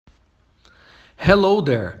Hello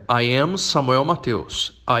there, I am Samuel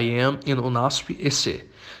Mateus. I am in UNASP EC.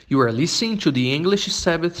 You are listening to the English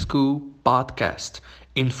Sabbath School podcast,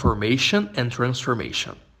 Information and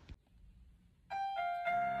Transformation.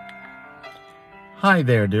 Hi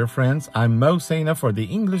there, dear friends. I'm Mo Sena for the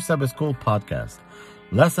English Sabbath School podcast,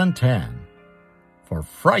 Lesson 10 for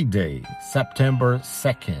Friday, September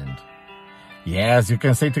 2nd. Yes, you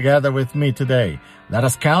can say together with me today. Let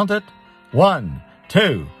us count it. 1,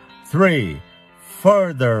 2, 3.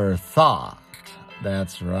 Further thought.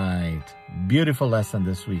 That's right. Beautiful lesson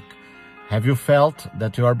this week. Have you felt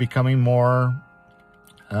that you are becoming more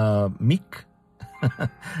meek?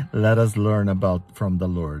 Let us learn from the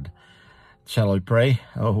Lord. Shall we pray?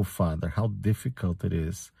 Oh, Father, how difficult it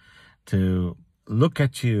is to look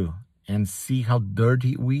at you and see how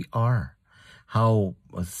dirty we are, how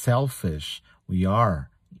selfish we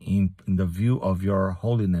are in the view of your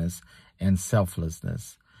holiness and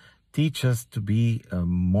selflessness. Teach us to be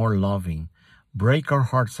more loving. Break our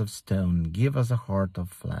hearts of stone. Give us a heart of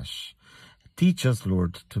flesh. Teach us,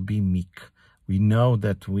 Lord, to be meek. We know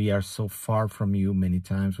that we are so far from you many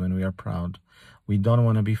times when we are proud. We don't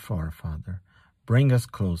want to be far, Father. Bring us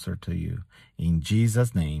closer to you. In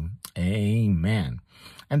Jesus' name, amen.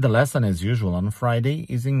 And the lesson, as usual, on Friday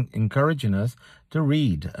is encouraging us to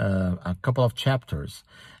read a couple of chapters.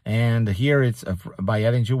 And here it's by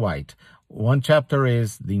Ellen G. White. One chapter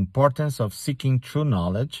is the importance of seeking true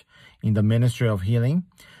knowledge in the ministry of healing,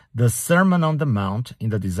 the Sermon on the Mount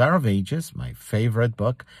in the Desire of Ages, my favorite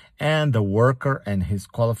book, and the worker and his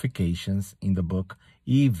qualifications in the book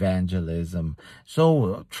Evangelism.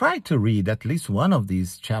 So try to read at least one of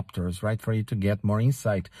these chapters, right, for you to get more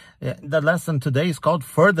insight. The lesson today is called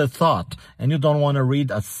Further Thought, and you don't want to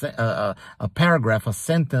read a paragraph, a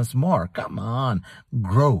sentence more. Come on,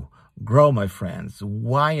 grow. Grow, my friends.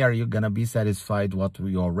 Why are you going to be satisfied what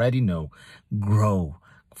we already know? Grow.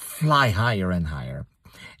 Fly higher and higher.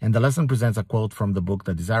 And the lesson presents a quote from the book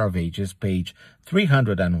The Desire of Ages, page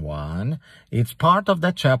 301. It's part of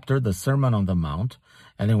that chapter, the Sermon on the Mount.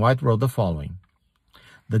 Ellen White wrote the following.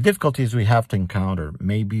 The difficulties we have to encounter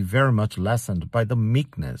may be very much lessened by the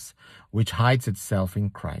meekness which hides itself in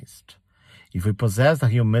Christ. If we possess the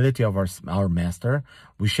humility of our Master,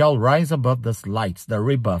 we shall rise above the slights, the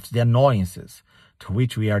rebuffs, the annoyances to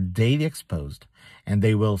which we are daily exposed, and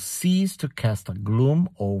they will cease to cast a gloom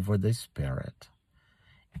over the spirit.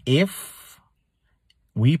 If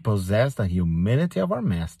we possess the humility of our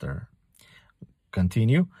Master,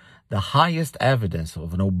 continue, the highest evidence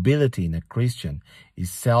of nobility in a Christian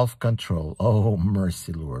is self-control. Oh,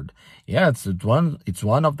 mercy, Lord. Yeah, it's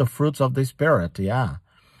one of the fruits of the Spirit, yeah.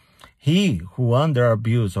 He who under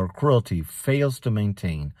abuse or cruelty fails to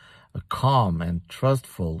maintain a calm and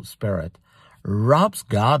trustful spirit robs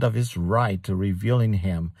God of his right to reveal in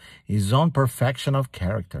him his own perfection of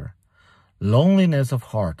character. Loneliness of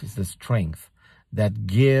heart is the strength that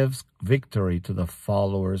gives victory to the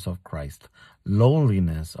followers of Christ.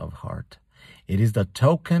 Loneliness of heart. It is the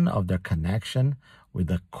token of their connection with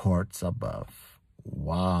the courts above.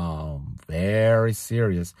 Wow, very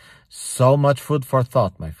serious. So much food for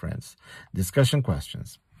thought, my friends. Discussion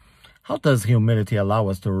questions. How does humility allow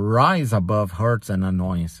us to rise above hurts and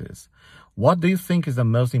annoyances? What do you think is the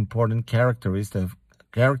most important characteristic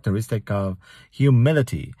of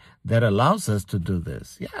humility that allows us to do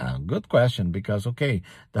this? Yeah, good question, because, okay,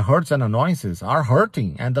 the hurts and annoyances are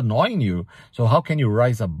hurting and annoying you. So how can you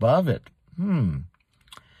rise above it?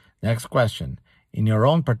 Next question. In your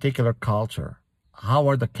own particular culture, how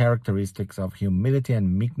are the characteristics of humility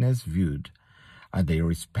and meekness viewed? Are they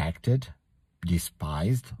respected,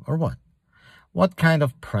 despised, or what? What kind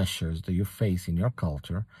of pressures do you face in your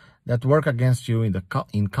culture that work against you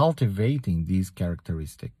in cultivating these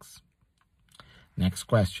characteristics? Next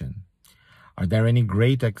question. Are there any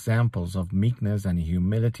great examples of meekness and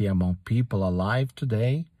humility among people alive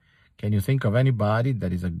today? Can you think of anybody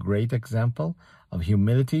that is a great example of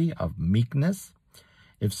humility, of meekness?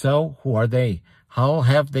 If so, who are they? How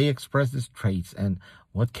have they expressed these traits, and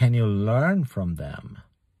what can you learn from them?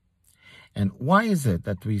 And why is it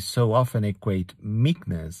that we so often equate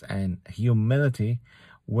meekness and humility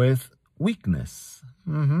with weakness?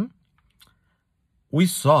 We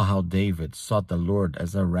saw how David sought the Lord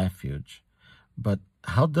as a refuge. But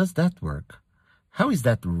how does that work? How is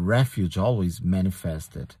that refuge always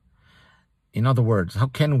manifested? In other words, how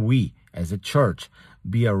can we, as a church,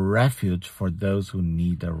 be a refuge for those who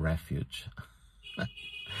need a refuge?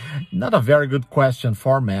 Not a very good question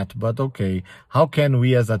format, but okay. How can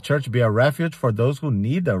we as a church be a refuge for those who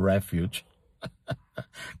need a refuge?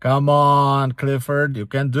 Come on, Clifford, you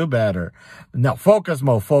can do better. Now, focus,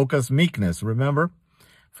 Mo, focus, meekness, remember?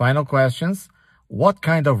 Final questions. What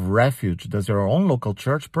kind of refuge does your own local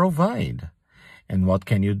church provide? And what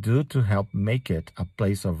can you do to help make it a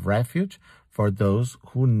place of refuge for those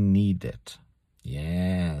who need it?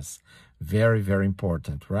 Yes, very, very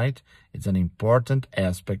important, right? It's an important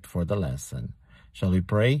aspect for the lesson. Shall we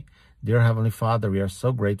pray? Dear Heavenly Father, we are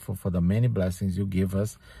so grateful for the many blessings you give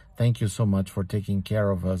us. Thank you so much for taking care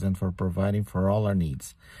of us and for providing for all our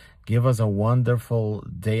needs. Give us a wonderful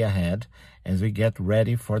day ahead as we get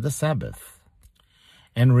ready for the Sabbath.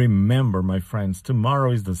 And remember, my friends,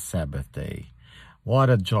 tomorrow is the Sabbath day.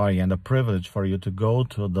 What a joy and a privilege for you to go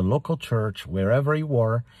to the local church, wherever you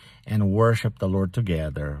are, and worship the Lord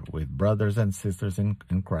together with brothers and sisters in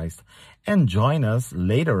Christ. And join us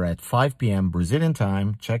later at 5 p.m. Brazilian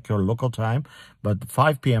time. Check your local time, but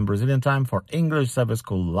 5 p.m. Brazilian time for English Sabbath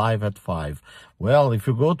School live at 5. Well, if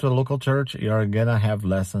you go to a local church, you're going to have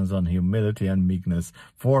lessons on humility and meekness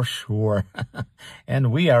for sure.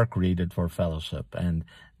 And we are created for fellowship, and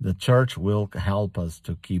the church will help us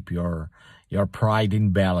to keep your pride in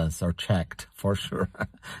balance or checked for sure.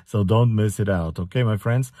 So don't miss it out. Okay, my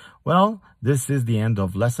friends? Well, this is the end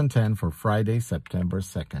of Lesson 10 for Friday, September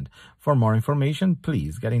 2nd. For more information,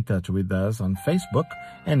 please get in touch with us on Facebook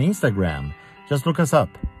and Instagram. Just look us up,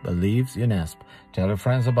 Believes UNESP. Tell your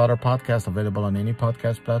friends about our podcast, available on any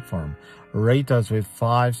podcast platform. Rate us with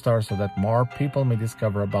 5 stars so that more people may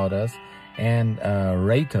discover about us, and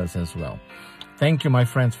rate us as well. Thank you, my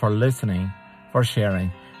friends, for listening, for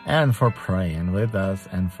sharing, and for praying with us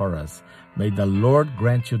and for us. May the Lord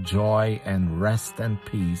grant you joy and rest and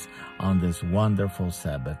peace on this wonderful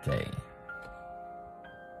Sabbath day.